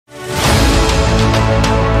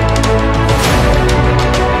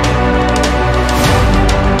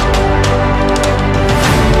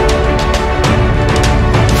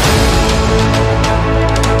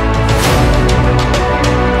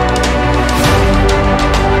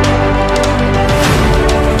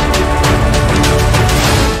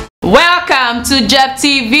to JEP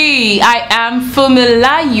TV. I am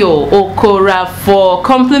Fumilayo Okora for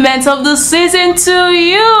compliment of the season to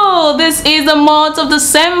you. This is the month of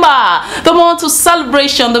December, the month of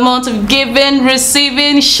celebration, the month of giving,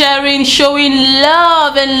 receiving, sharing, showing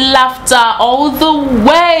love and laughter all the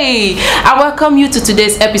way. I welcome you to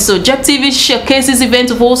today's episode. JEP TV showcases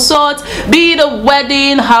events of all sorts, be it a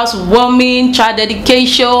wedding, housewarming, child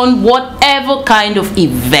dedication, whatever kind of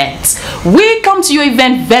event. We come to your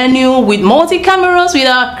event venue with multi-cameras, with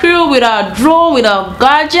our crew, with our drone, with our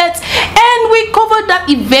gadgets, and we cover that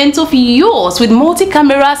event of yours with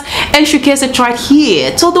multi-cameras and showcase it right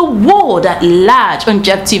here to the world at large on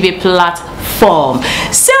JEP TV platform.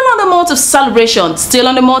 Still on the month of celebration, still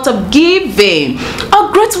on the month of giving, a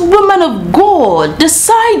great woman of God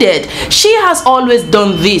decided she has always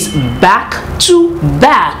done this back to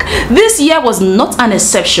back. This year was not an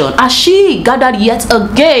exception as she gathered yet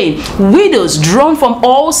again widows drawn from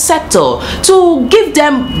all sectors to give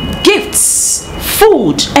them gifts,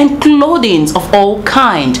 food and clothing of all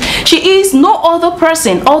kind. She is no other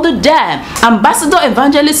person other than Ambassador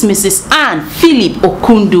Evangelist Mrs. Ann Philip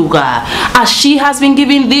OKODUGHA, as she has been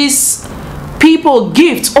giving these people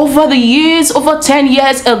gifts over the years, over 10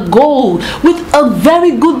 years ago, with a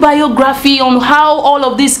very good biography on how all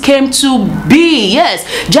of this came to be. Yes,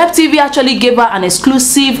 JEP TV actually gave her an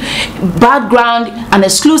exclusive background, an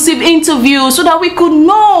exclusive interview, so that we could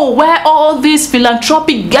know where all this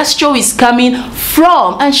philanthropic gesture is coming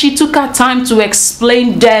from, and she took her time to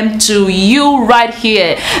explain them to you right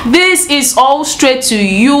here. This is all straight to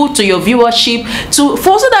you, to your viewership, so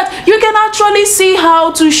that you can actually see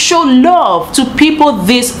how to show love to people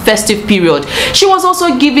this festive period. She was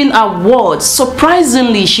also given awards.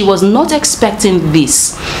 Surprisingly, she was not expecting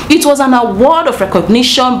this. It was an award of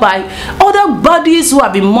recognition by other bodies who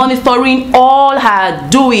have been monitoring all her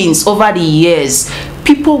doings over the years.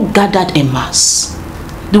 People gathered en masse.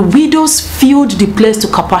 The widows filled the place to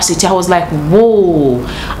capacity. I was like, whoa,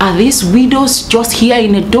 are these widows just here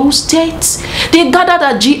in Edo State? They gathered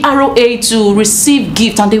at GROA to receive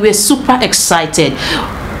gifts and they were super excited.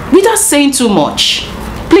 Without saying too much,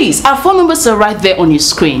 please, our phone numbers are right there on your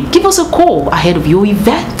screen. Give us a call ahead of your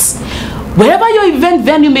event. Wherever your event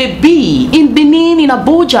venue may be, in Benin, in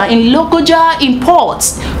Abuja, in Lokoja, in Port,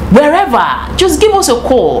 wherever, just give us a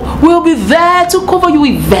call. We'll be there to cover your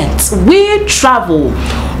event. We travel.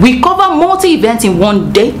 We cover multi-events in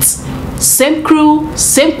one date. Same crew,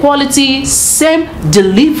 same quality, same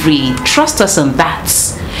delivery. Trust us on that.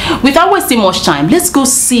 Without wasting much time, let's go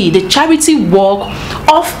see the charity work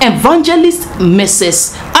of Evangelist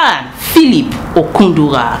Mrs. Ann Philip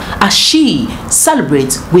OKODUGHA as she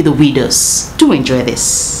celebrates with the widows. Do enjoy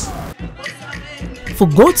this. For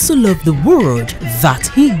God so loved the world that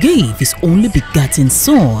he gave his only begotten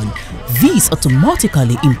Son. This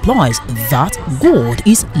automatically implies that God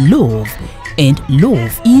is love, and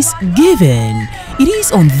love is given. It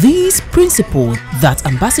is on this principle that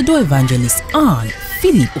Ambassador Evangelist Ann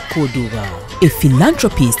Philip OKODUGHA, a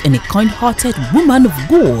philanthropist and a kind-hearted woman of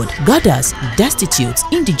God, gathers destitute,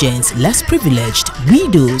 indigents, less privileged,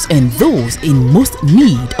 widows and those in most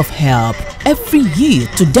need of help every year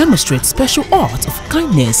to demonstrate special art of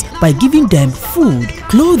kindness by giving them food,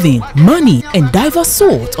 clothing, money and diverse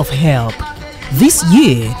sorts of help. This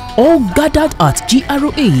year, all gathered at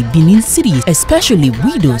GROA Benin City, especially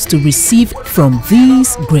widows, to receive from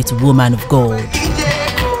this great woman of God.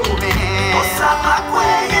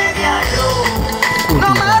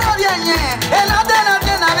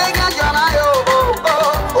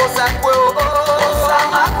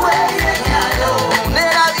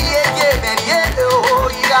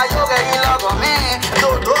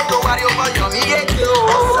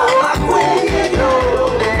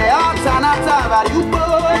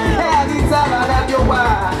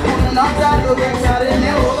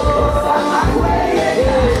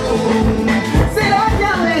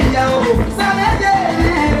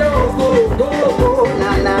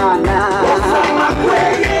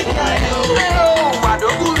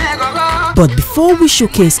 But before we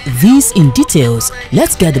showcase these in details,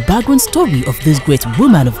 let's get the background story of this great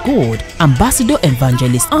woman of God, Ambassador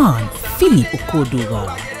Evangelist Ann Philip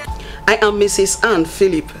OKODUGHA. I am Mrs. Ann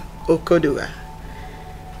Philip OKODUGHA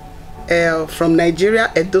from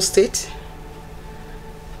Nigeria, Edo State.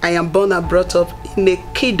 I am born and brought up in a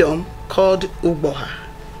kingdom called OKODUGHA,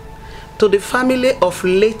 to the family of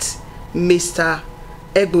late Mr.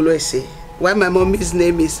 Egbuluese, while my mommy's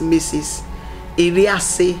name is Mrs.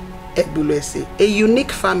 Iriase Egbuluese, a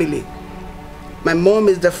unique family. My mom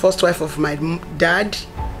is the first wife of my dad.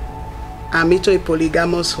 I'm into a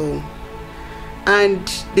polygamous home, and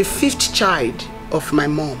the fifth child of my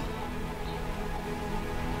mom.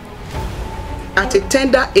 At a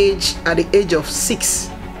tender age, at the age of 6,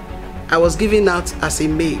 I was given out as a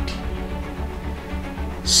maid.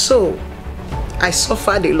 So I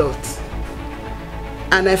suffered a lot.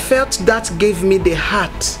 And I felt that gave me the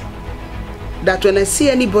heart that when I see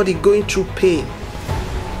anybody going through pain,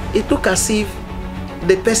 it look as if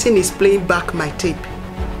the person is playing back my tape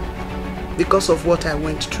because of what I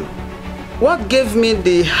went through. What gave me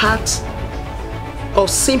the heart of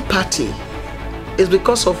sympathy is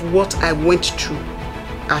because of what I went through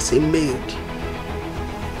as a maid.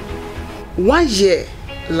 1 year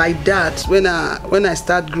like that, when I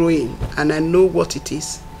start growing and I know what it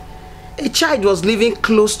is, a child was living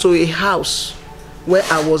close to a house where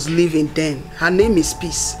I was living then. Her name is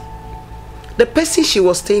Peace. The person she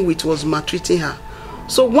was staying with was maltreating her.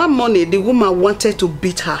 So one morning, the woman wanted to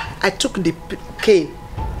beat her. I took the cane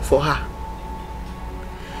for her.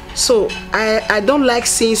 So I don't like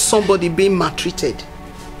seeing somebody being maltreated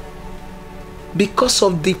because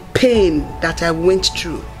of the pain that I went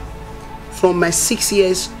through from my 6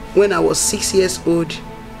 years, when I was 6 years old.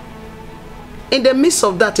 In the midst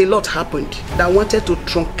of that, a lot happened that wanted to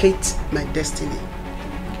truncate my destiny.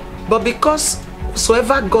 But because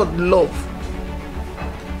whosoever God loved,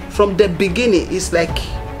 from the beginning, is like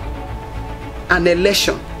an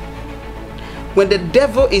election. When the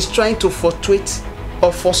devil is trying to frustrate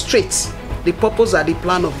the purpose and the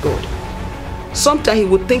plan of God, sometimes he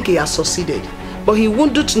would think he has succeeded, but he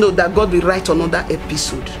wouldn't know that God will write another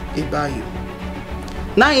episode about you.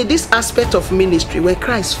 Now, in this aspect of ministry, when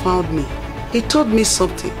Christ found me, he told me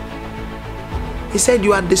something. He said,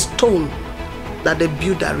 "You are the stone that the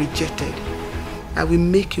builder rejected. I will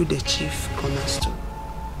make you the chief cornerstone."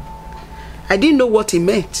 I didn't know what he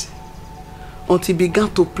meant until he began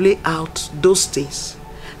to play out those things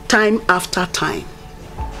time after time.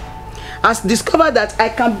 I discovered that I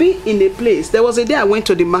can be in a place. There was a day I went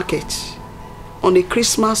to the market on a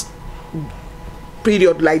Christmas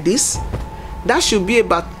period like this. That should be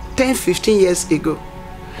about 10-15 years ago.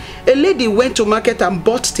 A lady went to market and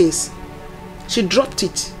bought things. She dropped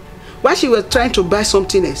it. While she was trying to buy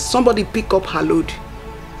something else, somebody picked up her load.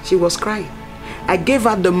 She was crying. I gave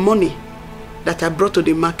her the money that I brought to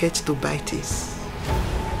the market to buy things.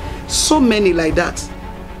 So many like that.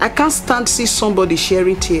 I can't stand see somebody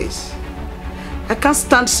sharing tears. I can't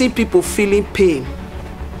stand see people feeling pain.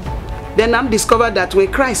 Then I'm discovered that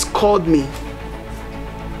when Christ called me,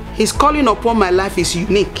 his calling upon my life is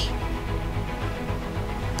unique.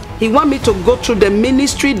 He wants me to go through the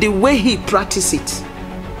ministry the way he practiced it.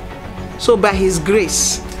 So by his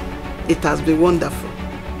grace, it has been wonderful.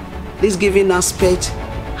 This giving aspect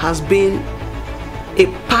has been a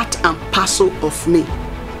part and parcel of me.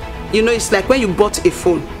 You know, it's like when you bought a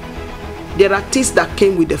phone. There are things that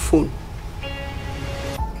came with the phone.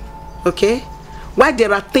 Okay? Why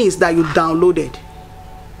there are things that you downloaded.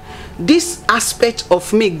 This aspect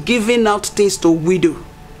of me giving out things to widow,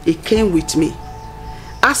 it came with me.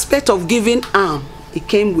 Aspect of giving arm, it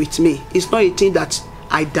came with me. It's not a thing that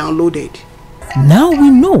I downloaded. Now we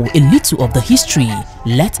know a little of the history.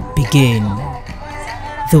 Let's begin.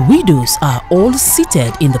 The widows are all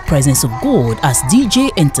seated in the presence of God as DJ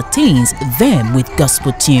entertains them with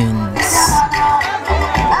gospel tunes.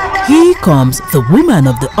 Here comes the woman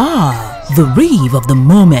of the hour, the rave of the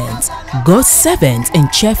moment, God's servant and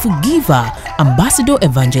cheerful giver, Ambassador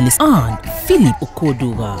Evangelist Ann Philip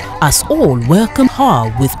OKODUGHA, as all welcome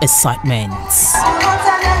her with excitement.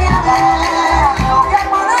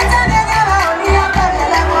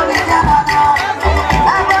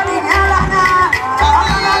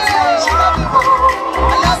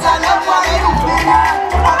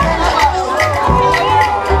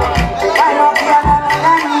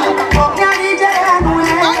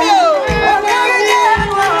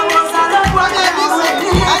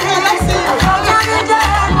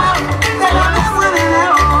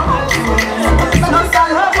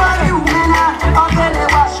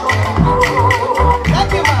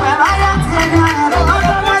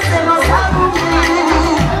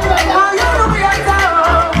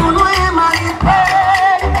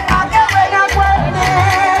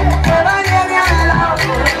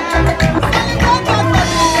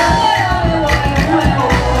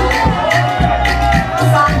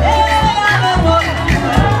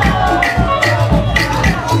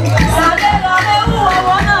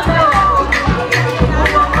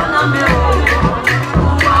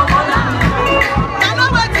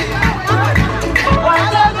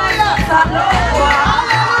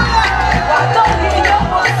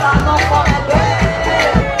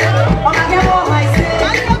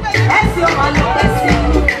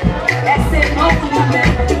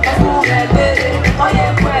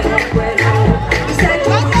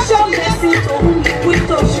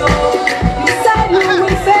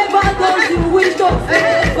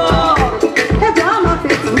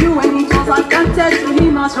 he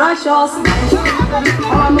must rush us.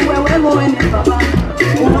 On the way we're going,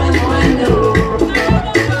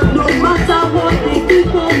 no matter what the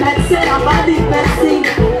people might say about the person.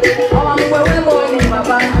 On the way we're going,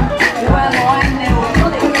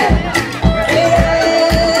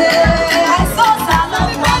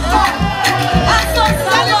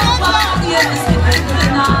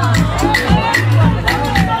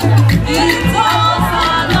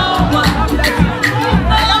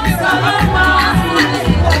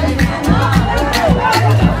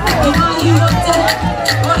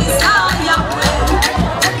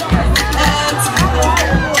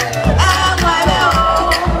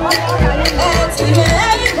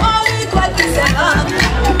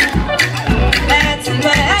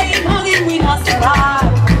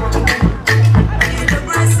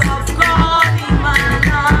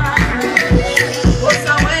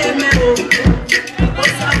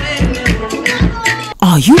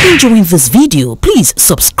 Are you enjoying this video? Please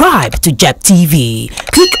subscribe to JEP TV.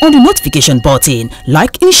 Click on the notification button,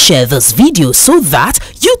 like and share this video so that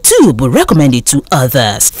YouTube will recommend it to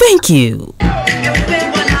others. Thank you.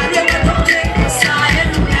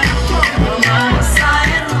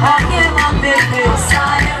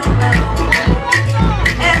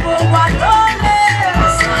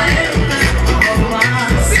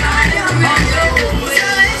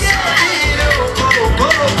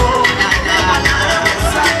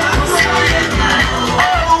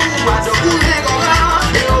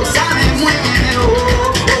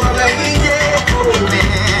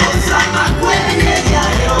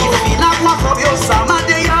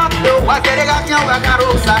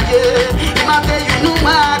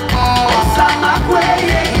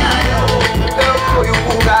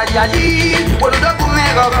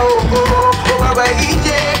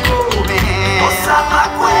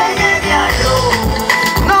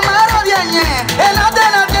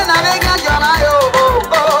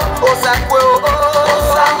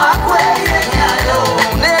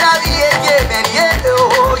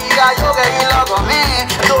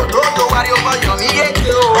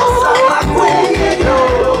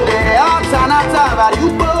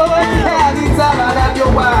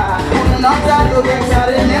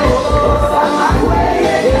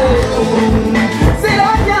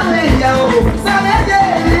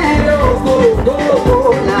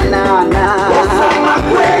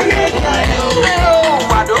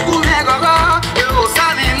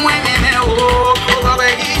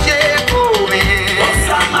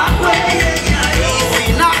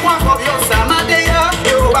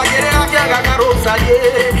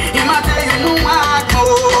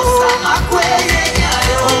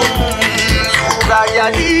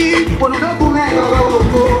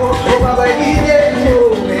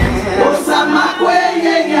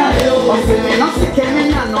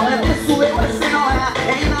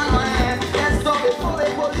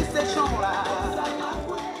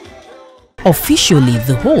 Officially,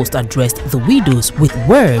 the host addressed the widows with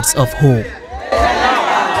words of hope.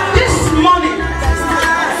 This morning,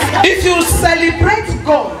 if you celebrate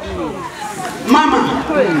God, Mama,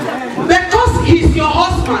 because he's your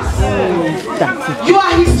husband, you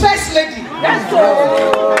are his first lady.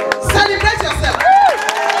 Celebrate yourself.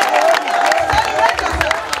 Celebrate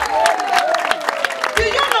yourself. Do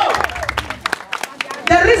you know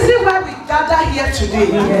the reason why we gather here today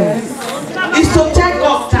is to thank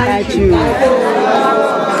God. Thank you.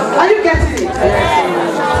 Are you getting it?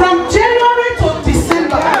 From January to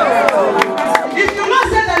December, if you not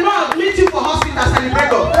say the Lord meet you for hospital, celebrate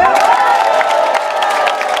God.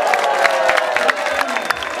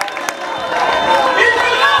 If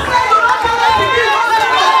you not say you not come to me,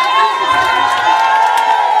 hallelujah.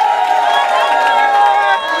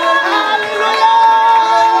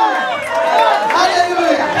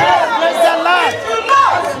 Praise the Lord.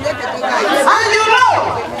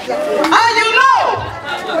 And you know,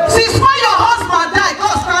 since when your husband died,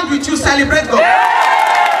 God stand with you, celebrate God.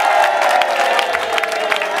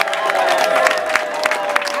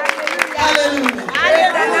 Hallelujah.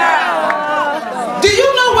 Do you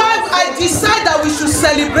know why I decided that we should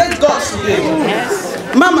celebrate God today?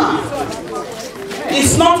 Mama,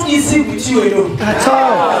 it's not easy with you alone. At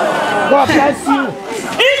all. God bless you.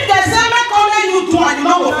 If the same only you do, I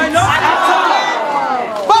know.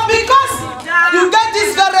 But because you get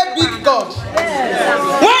this very big God,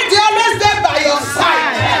 when they always there by your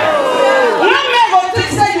side, when men go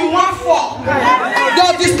think say you want for,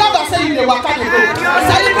 they'll discover say you the waka dey go.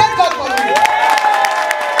 Celebrate God for you.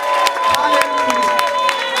 Hallelujah.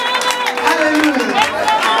 Hallelujah.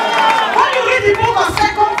 When you read the book of 2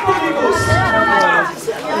 Chronicles,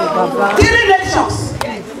 3 nations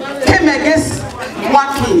came against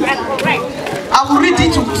one king. I will read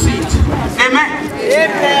it, you will see it.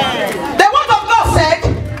 The word of God said,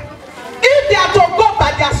 if they are to go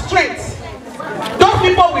by their strength, those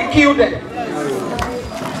people will kill them.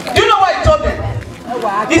 Do you know what he told them?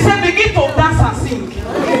 He said, begin to dance and sing.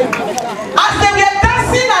 As they were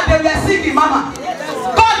dancing and they were singing, Mama,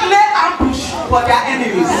 God lay ambush for their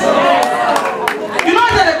enemies. You know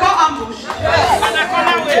what they call ambush?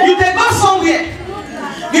 You they go somewhere.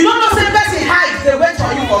 You don't know, say person hides, they wait for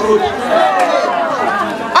you for road.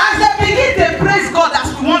 As they begin to praise God as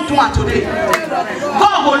we want to do today,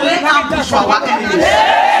 God will lay ambush for our enemies.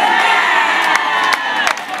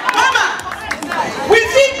 Mama, we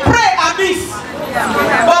think pray amiss,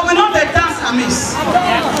 but we know they dance amiss.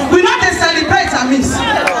 We know they celebrate amiss.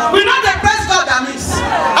 We know they praise God amiss.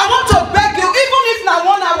 I want to beg you, even if now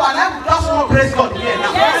 1 hour, I just want to praise God here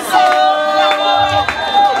now.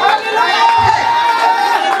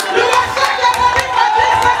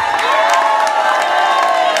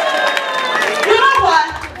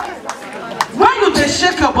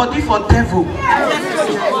 Shake your body for devil.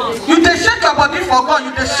 You they shake your body for God.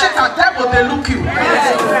 You they shake a devil, they look you.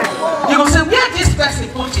 You will say, where this person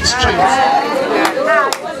put his strength?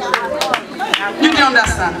 You can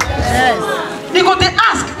understand? Yes. You go they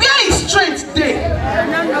ask, where is strength there?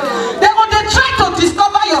 They go they try to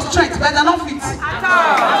discover your strength, but they're not fit.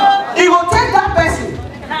 You will take that person.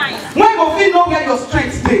 When you know where your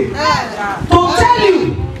strength there, to tell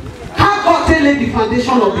you how God laid the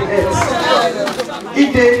foundation of the earth. He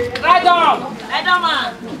did. Right on.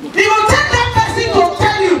 Man. He will take that person to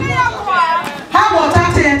tell you how water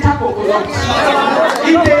to enter coconut.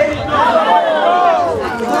 He did.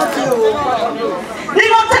 He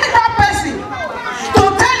will take that person to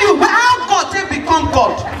tell you how God they become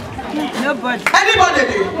God. Nobody. Anybody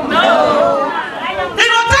do? No. He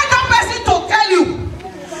will take that person to tell you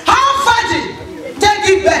how virgin they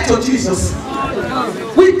give birth to Jesus.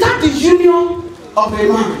 Without the union of a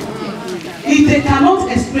man, if they cannot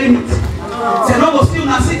explain it, they don't go steal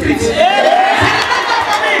a secret.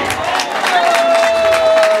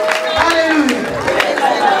 Hallelujah.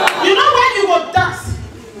 You know why you go dance?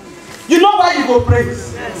 You know why you go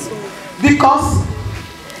praise? Because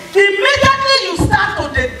immediately you start to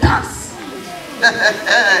the dance.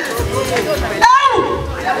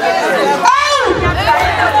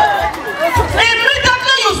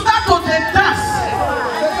 Immediately you start to the dance.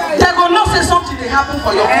 They will not say something they happen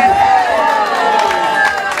for your people.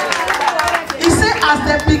 He said as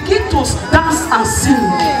they begin to dance and sing,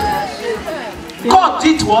 God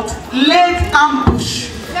did what? Laid ambush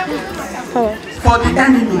for the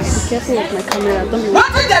enemies.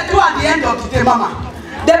 What did they do at the end of the day, Mama?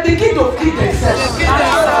 They begin to kill themselves. God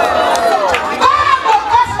will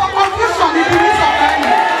cause for confusion in the midst of the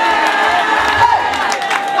enemy.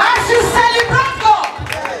 As you celebrate God,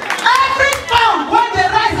 every tongue when they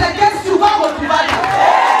rise against you, God will divide them.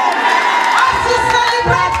 As you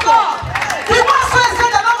celebrate God, the one who says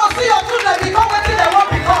that not going to see your children become what they want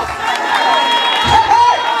become.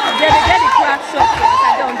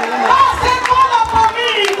 God said, call upon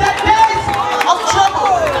me in the days of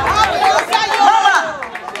trouble. Mama,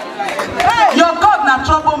 your God na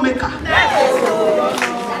troublemaker.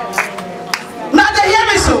 Now they hear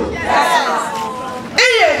me so.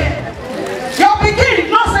 Your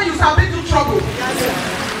beginning not say you shall be to trouble.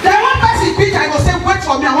 Then one person speak, I go say, wait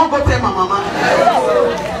for me, I won't go tell my mama.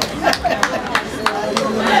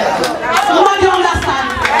 Nobody understand.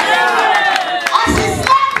 As she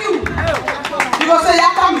slap you, you go say,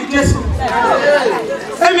 Yaka mi Jesu.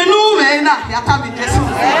 Yaka mi Jesu.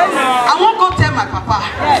 I won't go tell my papa.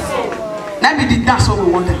 Let me do that's what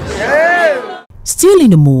we want them. Still in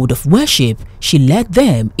the mood of worship, she led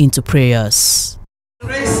them into prayers.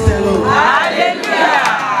 Praise the Lord.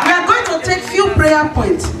 Hallelujah. We are going to take few prayer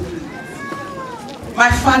points. My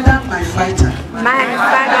Father, my fighter. My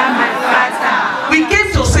Father, my fighter. We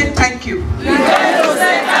came to say thank you. We came to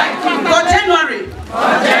say thank you. For January.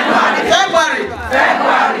 February.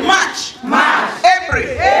 March. April.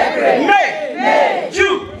 May.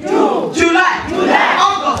 June. July.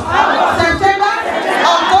 August. September.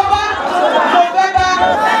 October. November.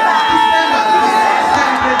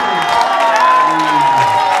 December.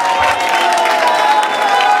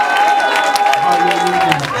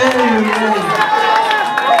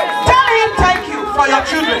 Tell him thank you for your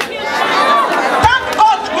children. Thank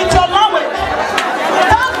God with your language.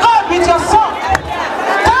 Thank God with your song.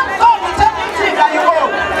 Thank God with everything that you own.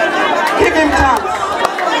 Give him thanks.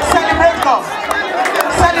 Celebrate God.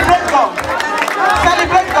 Celebrate God.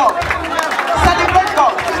 Celebrate God. Celebrate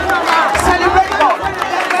God. Celebrate God.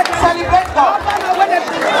 Celebrate God.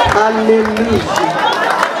 Hallelujah.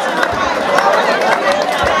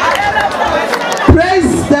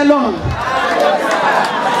 Praise the Lord.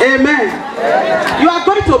 Amen. You are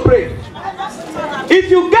going to pray. If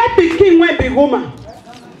you get the king when the woman,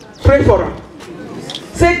 pray for her.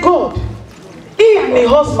 Say, God, he and the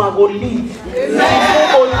husband will live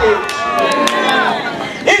till old age.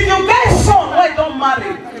 If you get son when don't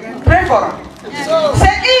marry, pray for her.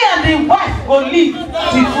 Say, he and the wife will live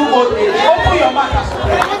till old age. Open your mouth as you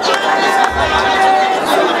pray.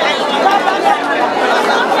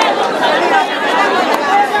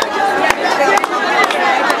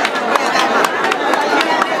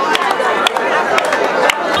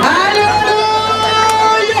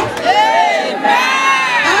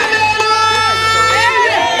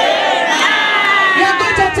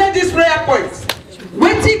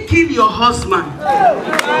 Waiting kill your husband.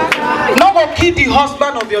 Not gonna kill the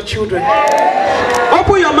husband of your children.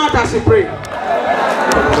 Open your mouth as you pray. In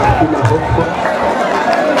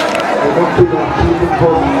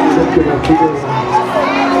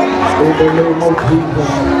the name of Jesus.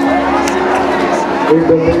 In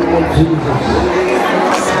the name of Jesus.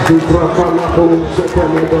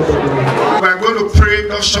 We're going to pray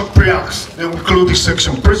those short prayers. Then we close this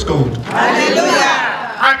section. Praise God. Hallelujah.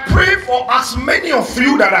 I pray for as many of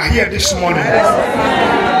you that are here this morning.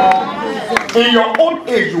 In your old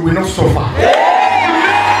age, you will not suffer.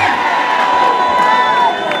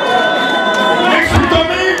 Listen to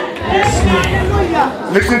me.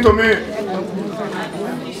 Listen to me.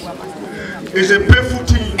 It's a painful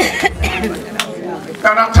thing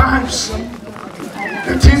that at times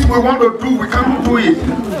the things we want to do, we cannot do it.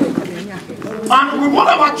 And we want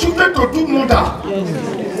our children to do more than.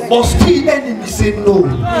 But still enemy say no.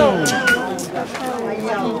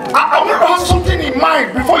 I want to have something in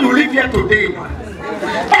mind before you leave here today.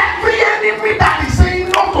 Every enemy that is saying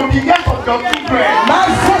no to the years of your children.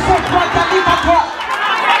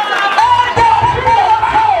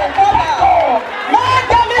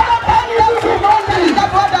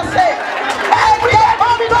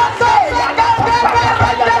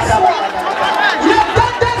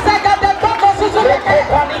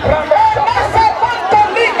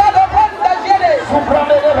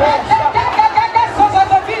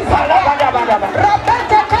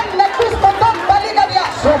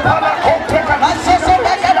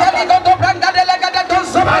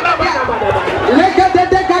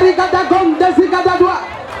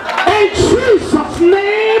 In Jesus'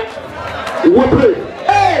 name, we pray.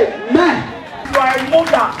 Amen. You are a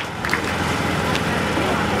mother.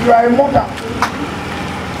 You are a mother.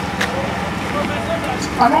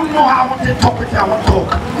 I don't know how I want to talk with you. I want to talk.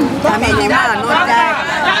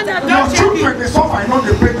 Your children, they suffer. I know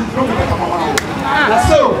they pray. Don't be better mama.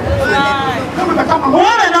 So, don't be better mama.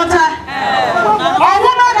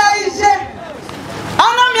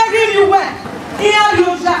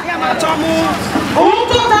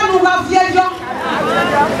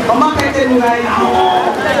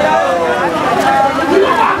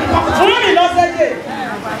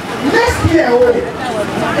 Next year,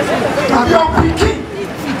 your picking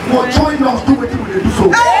will join us do what we do so.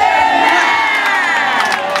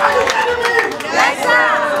 Are you kidding me? Yes, sir.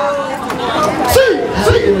 See,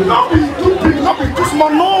 not be too big, not be too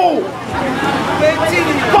small, no.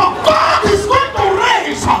 But God is going to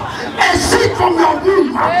raise a seed from your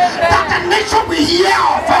womb that the nation will hear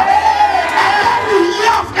of. And we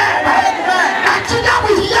hear of them. Nigeria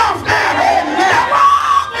will hear of them. The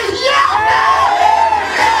world will hear of them.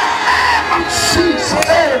 Amen. Jesus.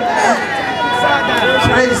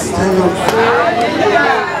 Praise the Lord.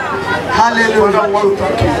 Hallelujah.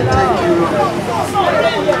 Thank you, Lord.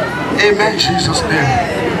 Amen. In Jesus' name.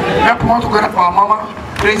 Let's come on together for our mama.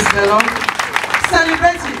 Praise the Lord.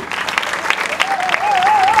 Celebrate it.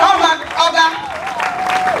 Come back, Oga.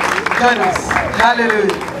 Join us.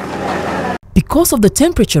 Hallelujah. Because of the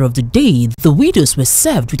temperature of the day, the widows were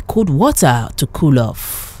served with cold water to cool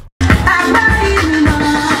off.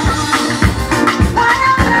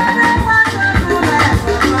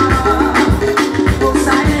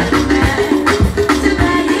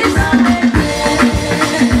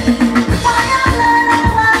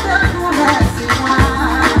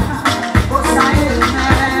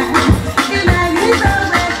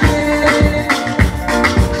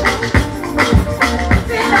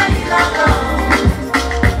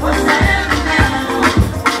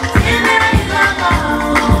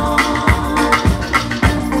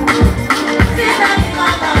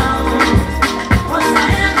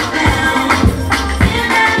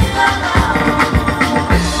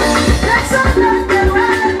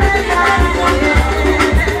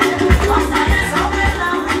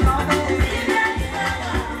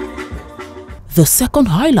 The second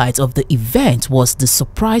highlight of the event was the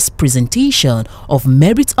surprise presentation of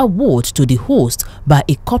Merit Award to the host by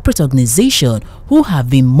a corporate organization who have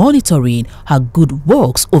been monitoring her good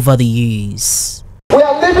works over the years. We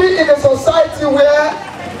are living in a society where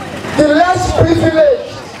the less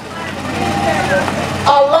privileged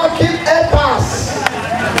are lacking air pass.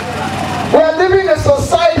 We are living in a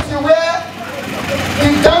society where the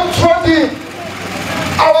downtrodden,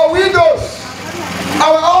 our widows,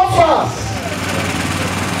 our orphans,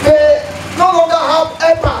 they no longer have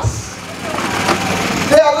air pass.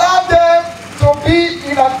 They allow them to be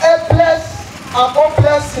in an helpless and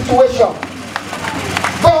hopeless situation.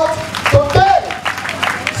 But today,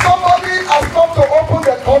 somebody has come to open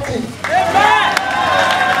the curtain.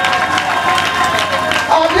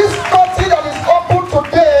 And this curtain that is open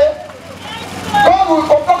today, God will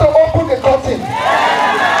continue to open the curtain.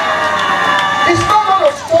 It's not going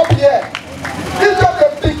to stop here. This is just the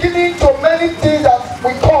beginning to many things that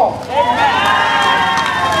will come.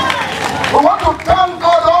 We want to thank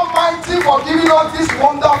God Almighty for giving us this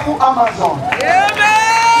wonderful Amazon.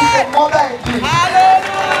 It's a mother indeed.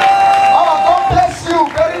 Our God bless you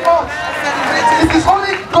very much. It is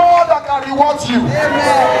only God that can reward you.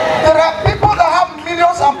 There are people that have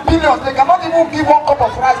millions and billions. They cannot even give one cup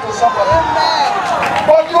of rice to somebody.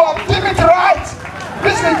 But you have done it right.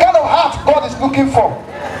 This is the kind of heart God is looking for.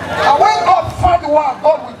 And when God finds one,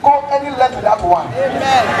 God will go any length with that one.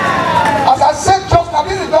 As I said just now,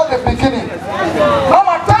 this is not the beginning. Now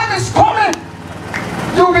my time is coming.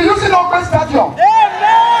 You will be using Open Stadium.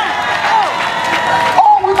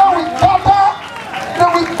 All women will gather. They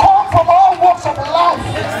will come from all walks of life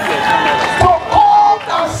to come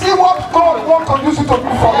and see what God wants to use it to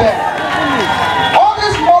do for them. All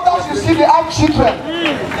these mothers you see, they have children.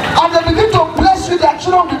 And they begin to bless you, their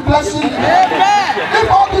children will be blessing you.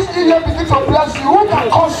 If all these children begin to bless you, who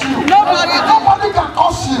can curse you? Nobody can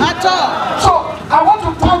curse you. So I want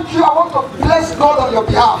to thank you. I want to bless God on your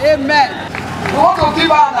behalf. Amen. We want to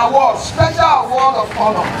give her an award, special award of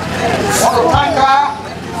honor. We want to thank her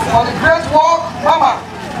for the great work, Mama,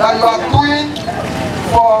 that you are doing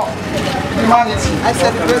for humanity. I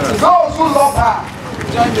celebrate you. Those who love her,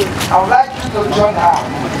 I would like you to join her.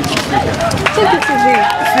 Take it to me.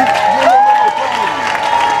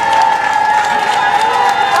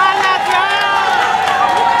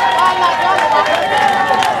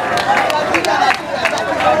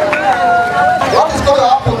 What is going to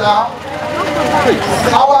happen now?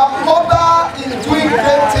 Our mother is doing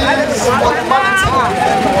great things for humanity.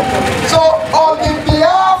 So on the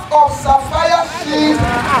behalf of Sapphire Shield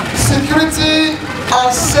Security and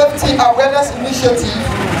Safety Awareness Initiative,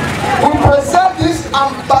 we present this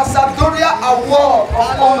ambassadorial award of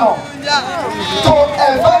honor to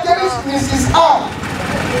Evangelist Mrs. Ann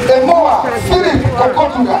Philip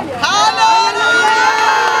OKODUGHA.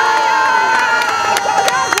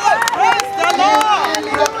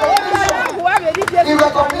 In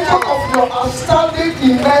recognition of your outstanding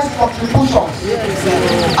immense contributions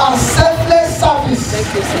and selfless service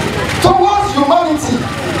towards humanity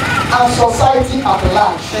and society at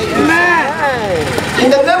large. In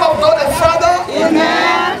the name of God the Father, in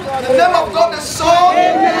the name of God the Son,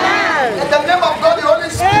 in the name of God the Holy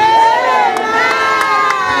Spirit,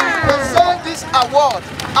 we present this award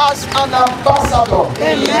as an ambassador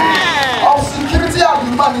of security and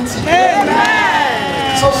humanity.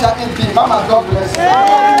 So shall it be. Mama, God bless you.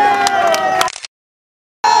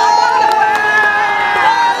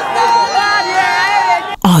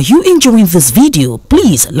 Are you enjoying this video?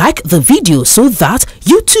 Please like the video so that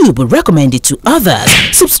YouTube will recommend it to others.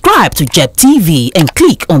 Subscribe to JEP TV and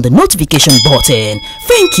click on the notification button.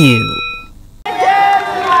 Thank you.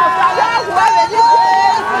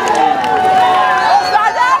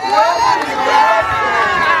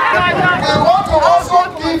 We want to also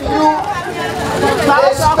give you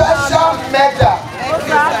a special medal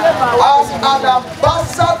as an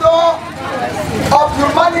ambassador of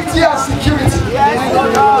humanity and security.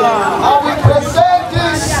 And we present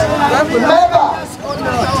this medal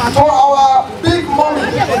to our big mommy in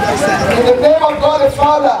the name of God the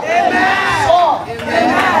Father, Son,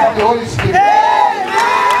 and the Holy Spirit.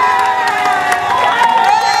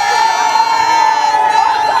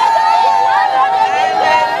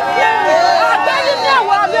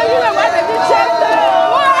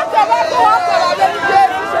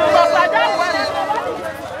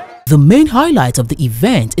 The main highlight of the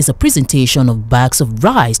event is a presentation of bags of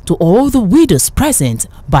rice to all the widows present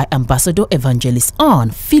by Ambassador Evangelist Ann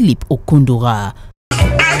Philip OKODUGHA.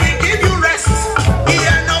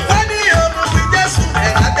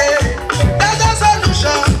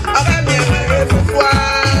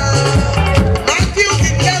 Matthew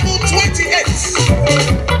 11:28.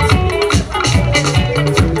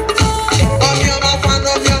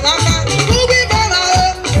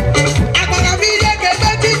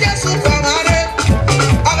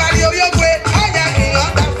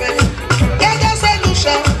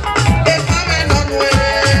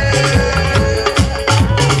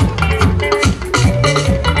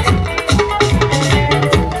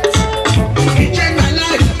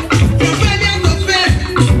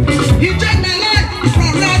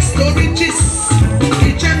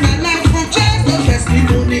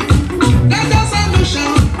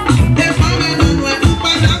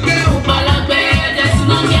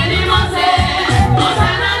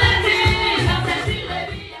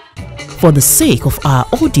 For the sake of our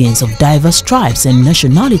audience of diverse tribes and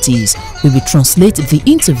nationalities, we will translate the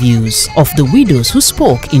interviews of the widows who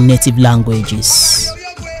spoke in native languages.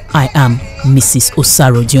 I am Mrs.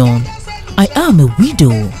 Osarodion. I am a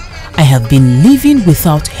widow. I have been living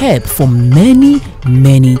without help for many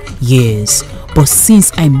years. But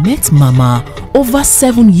since I met Mama over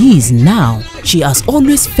 7 years now, she has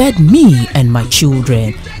always fed me and my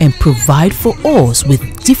children and provide for us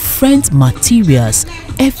with different materials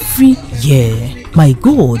every year. My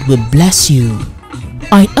God will bless you.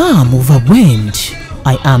 I am overwhelmed.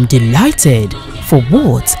 I am delighted for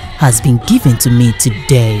what has been given to me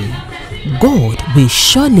today. God will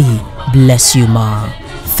surely bless you, Ma.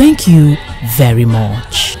 Thank you very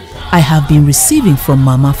much. I have been receiving from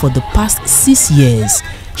Mama for the past 6 years.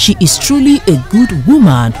 She is truly a good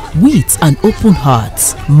woman with an open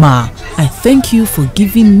heart. Ma, I thank you for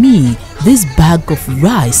giving me this bag of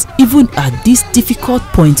rice even at this difficult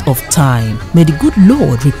point of time. May the good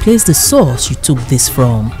Lord replace the source you took this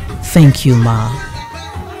from. Thank you, Ma.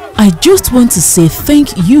 I just want to say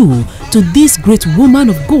thank you to this great woman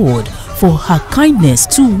of God for her kindness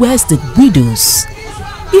towards the widows.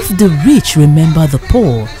 If the rich remember the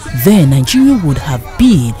poor, then Nigeria would have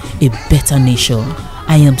been a better nation.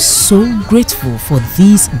 I am so grateful for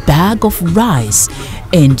this bag of rice,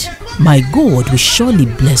 and my God will surely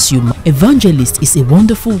bless you. Evangelist is a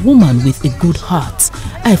wonderful woman with a good heart.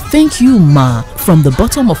 I thank you, Ma. From the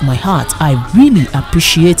bottom of my heart, I really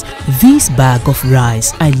appreciate this bag of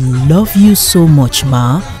rice. I love you so much,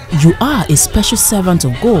 Ma. You are a special servant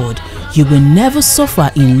of God. You will never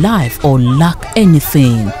suffer in life or lack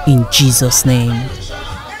anything, in Jesus' name.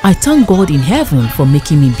 I thank God in heaven for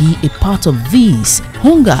making me be a part of this.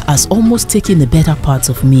 Hunger has almost taken the better part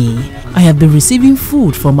of me. I have been receiving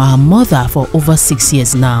food from our mother for over 6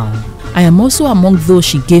 years now. I am also among those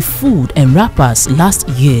she gave food and wrappers last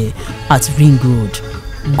year at Ring Road.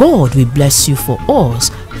 God will bless you for us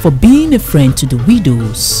for being a friend to the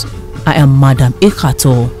widows. I am Madam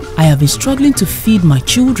Ekato. I have been struggling to feed my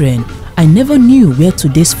children. I never knew where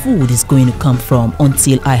today's food is going to come from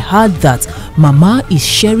until I heard that Mama is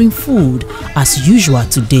sharing food as usual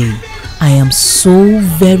today. I am so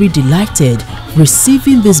very delighted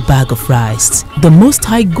receiving this bag of rice. The Most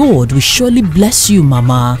High God will surely bless you,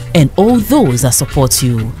 Mama, and all those that support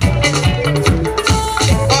you.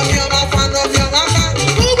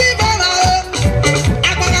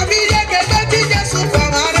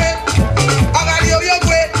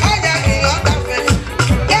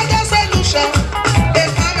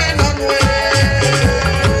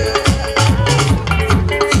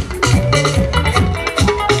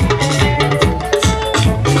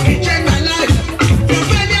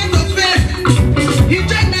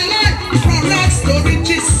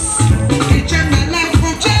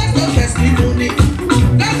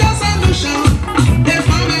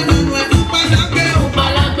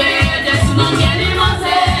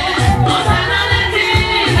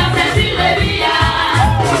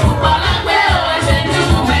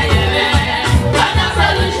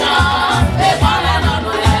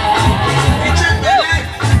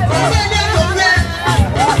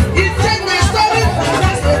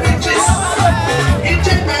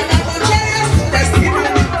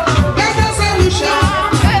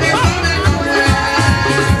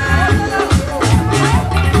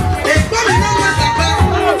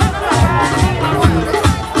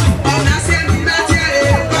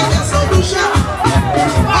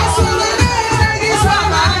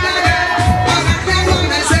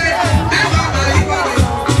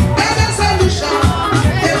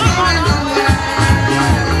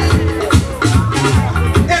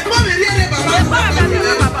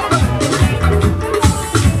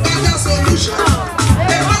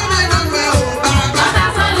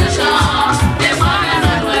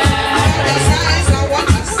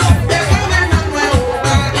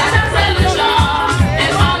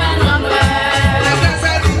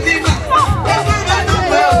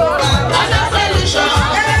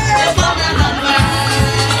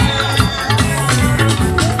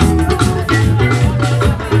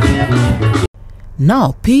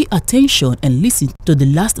 Now pay attention and listen to the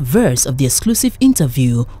last verse of the exclusive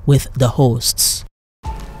interview with the hosts.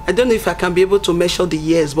 I don't know if I can be able to measure the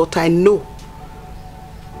years, but I know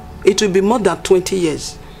it will be more than 20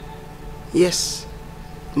 years. Yes,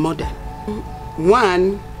 more than.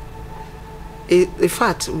 One, in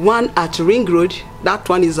fact, one at Ring Road, that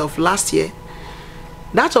one is of last year.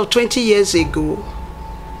 That of 20 years ago,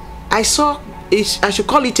 I saw, I should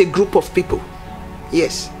call it a group of people.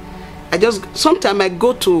 Yes. Sometimes I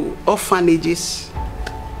go to orphanages,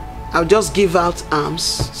 I'll just give out alms.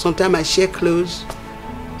 Sometimes I share clothes.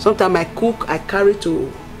 Sometimes I cook, I carry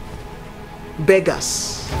to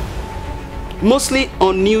beggars. Mostly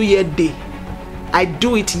on New Year Day. I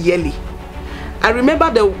do it yearly. I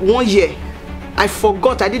remember the one year, I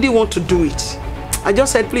forgot, I didn't want to do it. I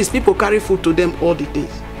just said, please, people carry food to them all the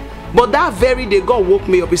days. But that very day, God woke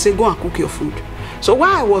me up. He said, go and cook your food. So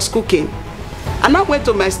while I was cooking, and I went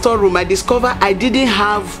to my storeroom, I discovered I didn't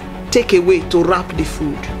have takeaway to wrap the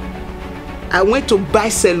food. I went to buy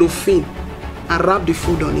cellophane and wrap the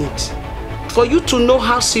food on it. For you to know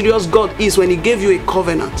how serious God is when he gave you a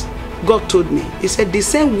covenant, God told me, he said, the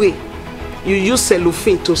same way you use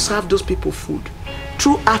cellophane to serve those people food,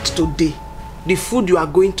 throughout today, the food you are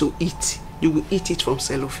going to eat, you will eat it from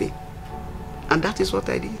cellophane. And that is what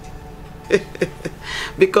I did.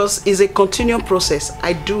 Because it's a continual process.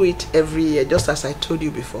 I do it every year, just as I told you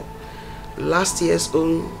before. Last year's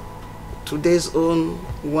own, today's own,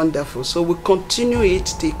 wonderful. So we continue it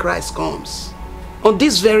till Christ comes. On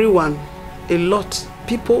this very one, a lot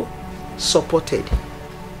people supported.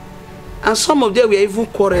 And some of them were even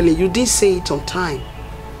quarreling. You didn't say it on time.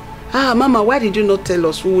 Ah, Mama, why did you not tell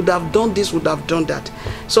us? We would have done this, would have done that.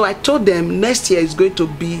 So I told them next year is going to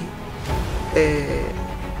be,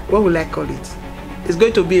 what will I call it? It's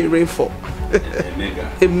going to be a rainfall.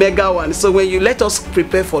 A mega one. So when you let us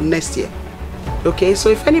prepare for next year. Okay, so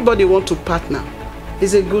if anybody want to partner,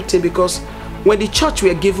 it's a good thing, because when the church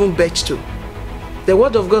were given birth to, the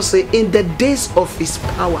word of God says, in the days of his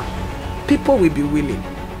power, people will be willing.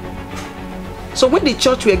 So when the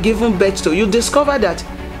church were given birth to, you discover that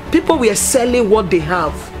people were selling what they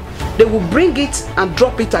have. They will bring it and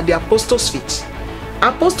drop it at the apostles' feet.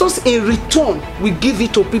 Apostles in return will give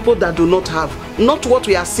it to people that do not have. Not what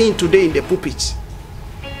we are seeing today in the pulpit.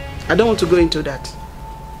 I don't want to go into that.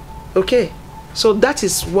 Okay? So that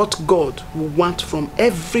is what God will want from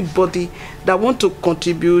everybody that want to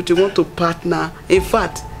contribute, want to partner. In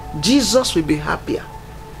fact, Jesus will be happier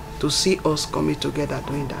to see us coming together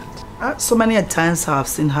doing that. So many times I have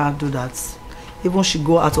seen her do that. Even she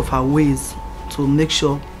go out of her ways to make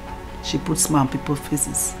sure she puts smile on people's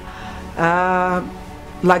faces.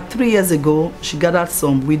 Like 3 years ago, she gathered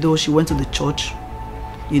some widows. She went to the church.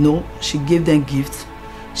 You know, she gave them gifts.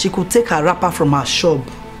 She could take her wrapper from her shop.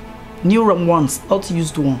 New ones, not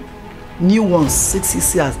used one. New ones,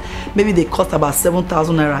 6 years. Maybe they cost about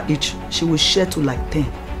 7,000 naira each. She will share to like 10.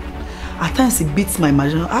 At times it beats my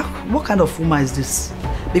imagination. What kind of woman is this?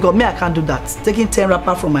 Because me, I can't do that. Taking 10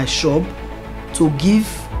 wrapper from my shop to give,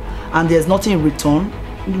 and there's nothing in return.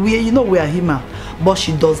 You know we are human, but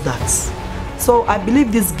she does that. So I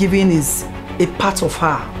believe this giving is a part of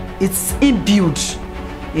her. It's inbuilt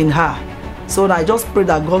in her. So I just pray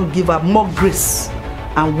that God give her more grace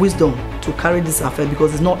and wisdom to carry this affair,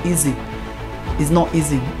 because it's not easy. It's not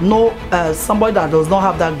easy. No, somebody that does not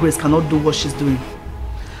have that grace cannot do what she's doing.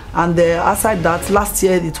 And aside that, last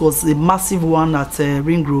year it was a massive one at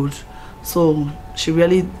Ring Road. So she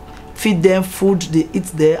really feed them food, they eat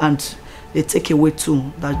there, and they take away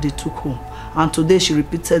too that they took home. And today she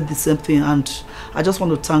repeated the same thing, and I just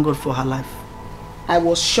want to thank God for her life. I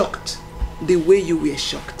was shocked the way you were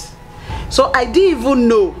shocked. So I didn't even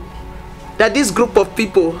know that this group of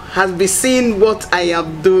people has been seeing what I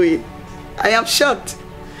am doing. I am shocked.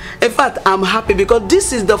 In fact, I'm happy because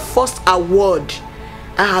this is the first award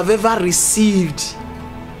I have ever received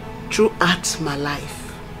throughout my life.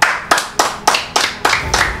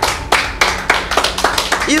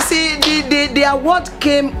 You see, the award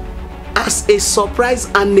came as a surprise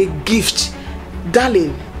and a gift.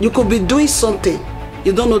 Darling, you could be doing something.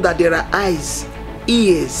 You don't know that there are eyes,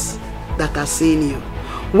 ears that are seeing you.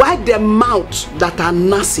 Why the mouth that are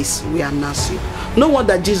nurses will nurse you. No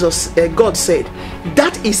wonder God said,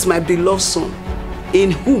 that is my beloved son,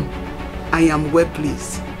 in whom I am well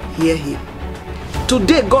pleased. Hear him.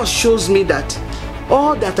 Today God shows me that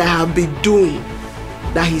all that I have been doing,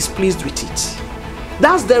 that he's pleased with it.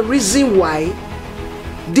 That's the reason why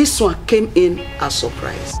this one came in as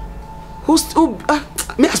surprise.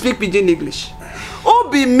 May I speak pidgin English? Oh,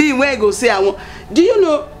 be me when I go say I want. Do you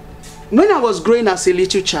know, when I was growing as a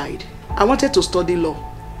little child, I wanted to study law.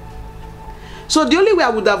 So the only way I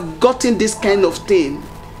would have gotten this kind of thing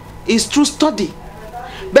is through study.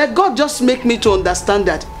 But God just make me to understand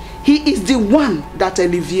that he is the one that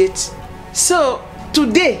alleviates. So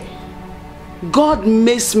today, God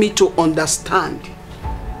makes me to understand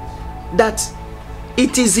that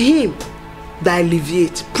it is him that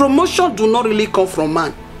alleviates. Promotion do not really come from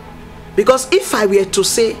man. Because if I were to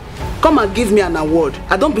say, come and give me an award,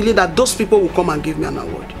 I don't believe that those people will come and give me an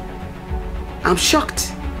award. I'm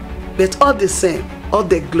shocked. But all the same, all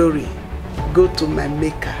the glory go to my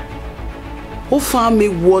maker, who found me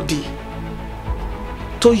worthy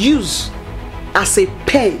to use as a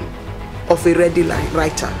pen of a ready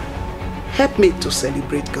writer. Help me to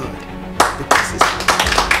celebrate God.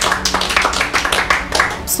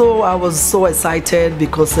 So I was so excited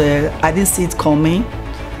because I didn't see it coming.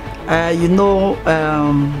 You know,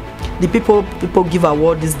 the people give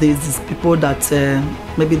award these days is people that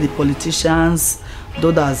maybe the politicians,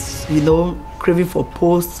 those that, you know, craving for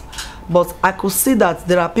posts. But I could see that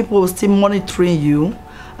there are people still monitoring you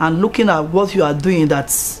and looking at what you are doing,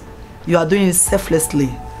 that you are doing it selflessly,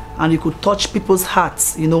 and you could touch people's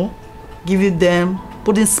hearts, you know, giving them,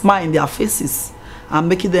 putting smile in their faces and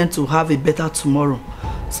making them to have a better tomorrow.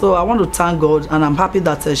 So I want to thank God, and I'm happy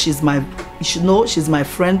that she's my, you should know, she's my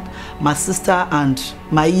friend, my sister, and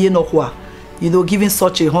my Yenohua. You know, giving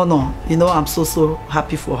such a honor, you know, I'm so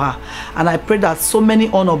happy for her. And I pray that so many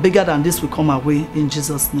honor bigger than this will come our way in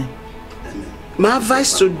Jesus' name. My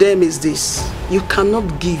advice to them is this: you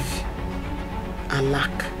cannot give and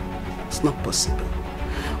lack. It's not possible.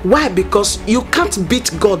 Why? Because you can't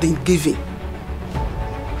beat God in giving.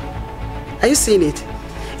 Are you seeing it?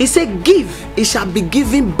 He said, give, it shall be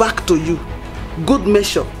given back to you. Good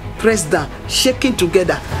measure, pressed down, shaking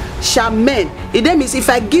together, shall men. It then means if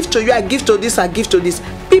I give to you, I give to this, I give to this.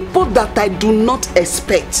 People that I do not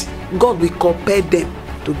expect, God will compel them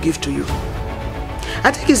to give to you.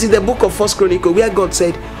 I think it's in the book of 1 Chronicles where God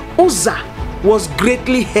said, Uzzah was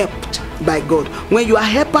greatly helped by God. When you are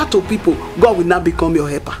helper to people, God will now become your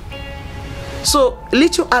helper. So,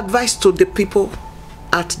 little advice to the people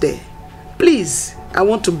out there. Please, I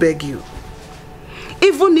want to beg you.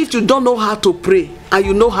 Even if you don't know how to pray and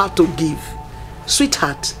you know how to give,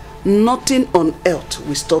 sweetheart, nothing on earth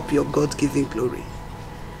will stop your God-given glory.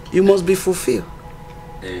 You must be fulfilled.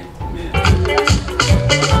 Amen.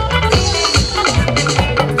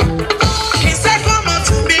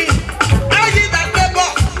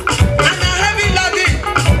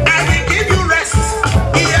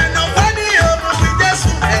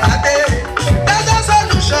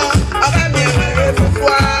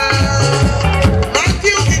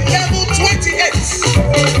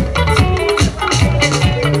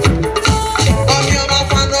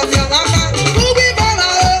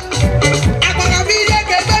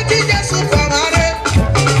 Yes.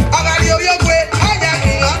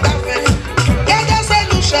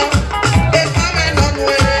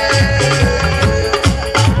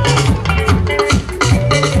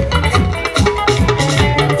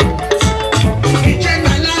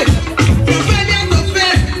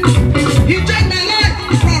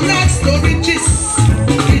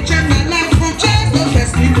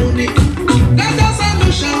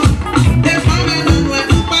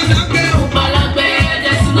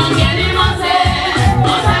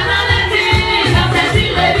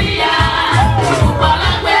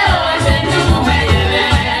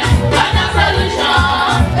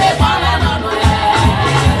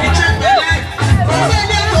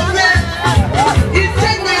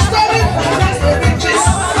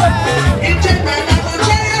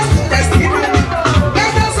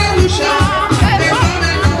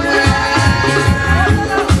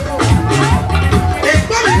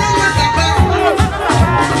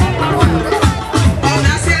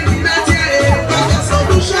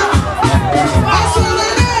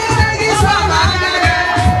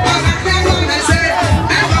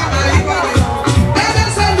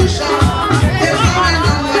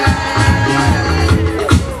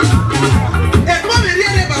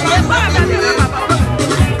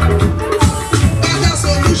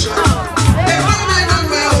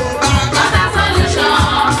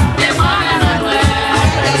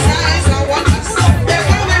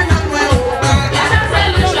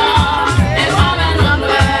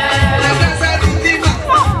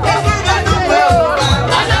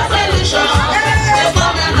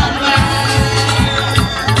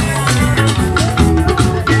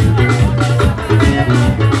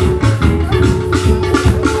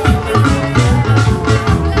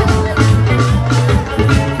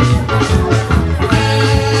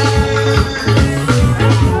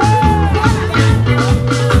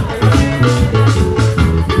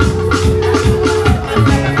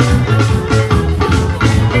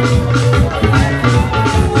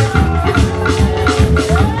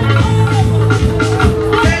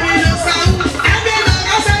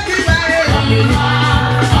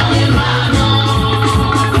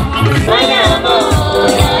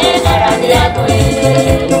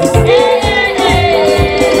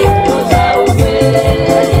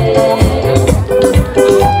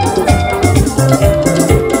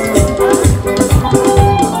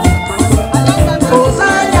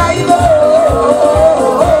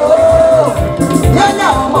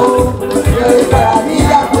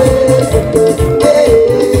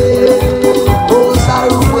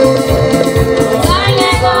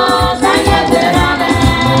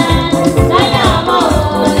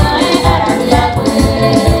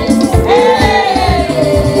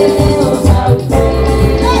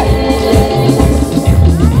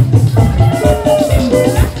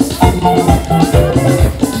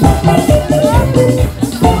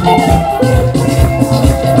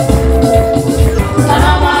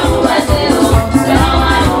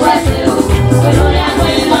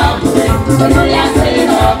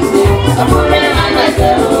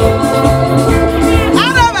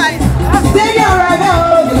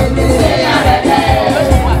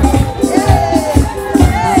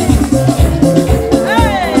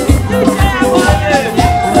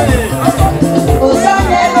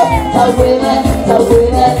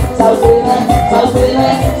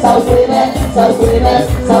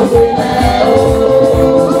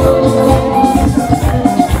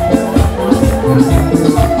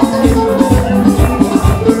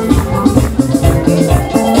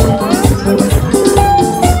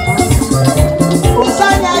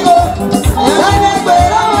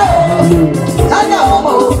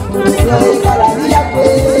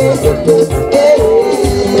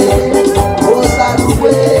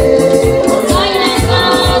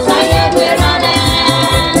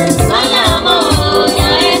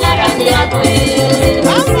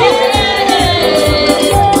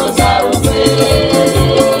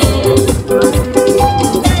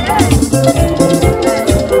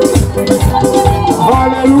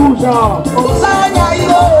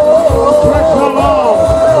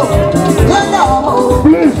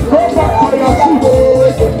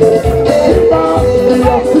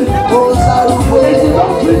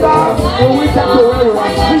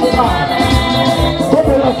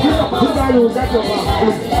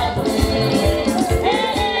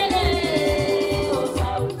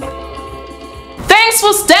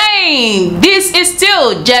 Thanks for staying. This is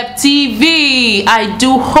still JEP TV.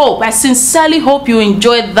 I sincerely hope you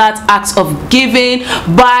enjoyed that act of giving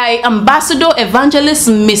by Ambassador Evangelist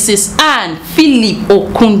Mrs. Ann Philip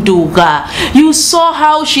OKODUGHA. You saw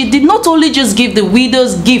how she did not only just give the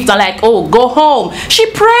widows gift and like, oh, go home. She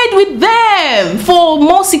prayed with them for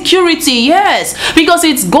more security, yes, because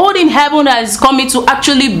it's God in heaven that is coming to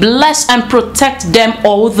actually bless and protect them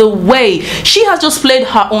all the way. She has just played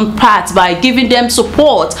her own part by giving them support,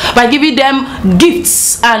 by giving them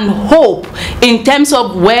gifts and hope in terms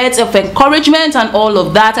of words of encouragement and all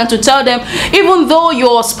of that, and to tell them even though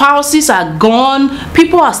your spouses are gone,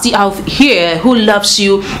 people are still out here who loves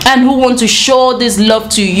you and who want to show this love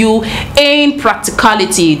to you in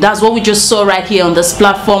practicality. That's what we just saw right here on this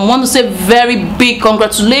platform. I want to say very big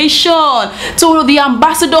congratulations to the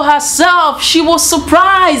ambassador herself. She was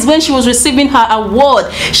surprised when she was receiving her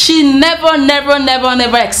award. She never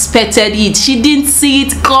expected it. She didn't see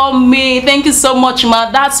it coming. Thank you so much,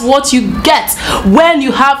 ma. That's what you get when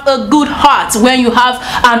you have a good heart, when you have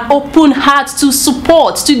an open heart to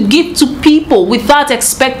support, to give to people without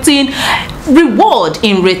expecting reward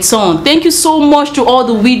in return. Thank you so much to all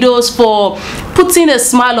the widows for putting a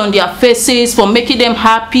smile on their faces, for making them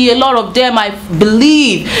happy. A lot of them, I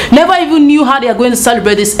believe, never even knew how they are going to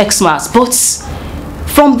celebrate this Xmas, but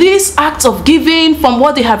from this act of giving, from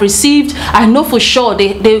what they have received, I know for sure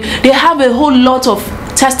they have a whole lot of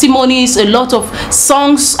testimonies, a lot of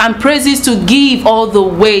songs and praises to give all the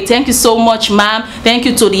way. Thank you so much, ma'am. Thank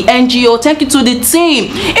you to the NGO. Thank you to the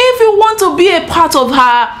team. If you want to be a part of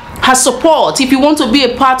her support, if you want to be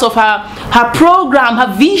a part of her program,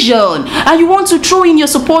 her vision, and you want to throw in your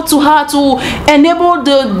support to her to enable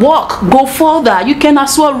the work go further, you can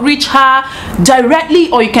as well reach her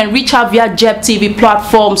directly, or you can reach her via JEP TV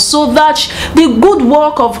platform, so that the good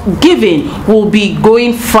work of giving will be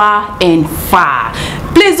going far and far.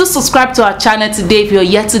 Please do subscribe to our channel today if you're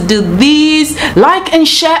yet to do this. Like and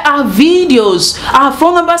share our videos. Our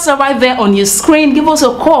phone numbers are right there on your screen. Give us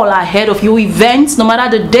a call ahead of your events, no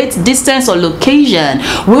matter the date, distance, or location.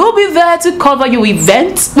 We'll be there to cover your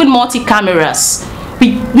events with multi-cameras.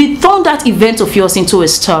 We turn that event of yours into a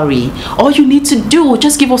story. All you need to do,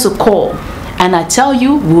 just give us a call, and I tell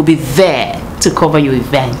you, we'll be there to cover your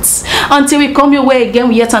events. Until we come your way again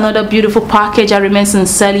with yet another beautiful package, I remain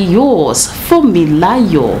sincerely yours,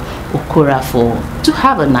 Fumilayo Okorafor. To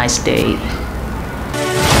have a nice day.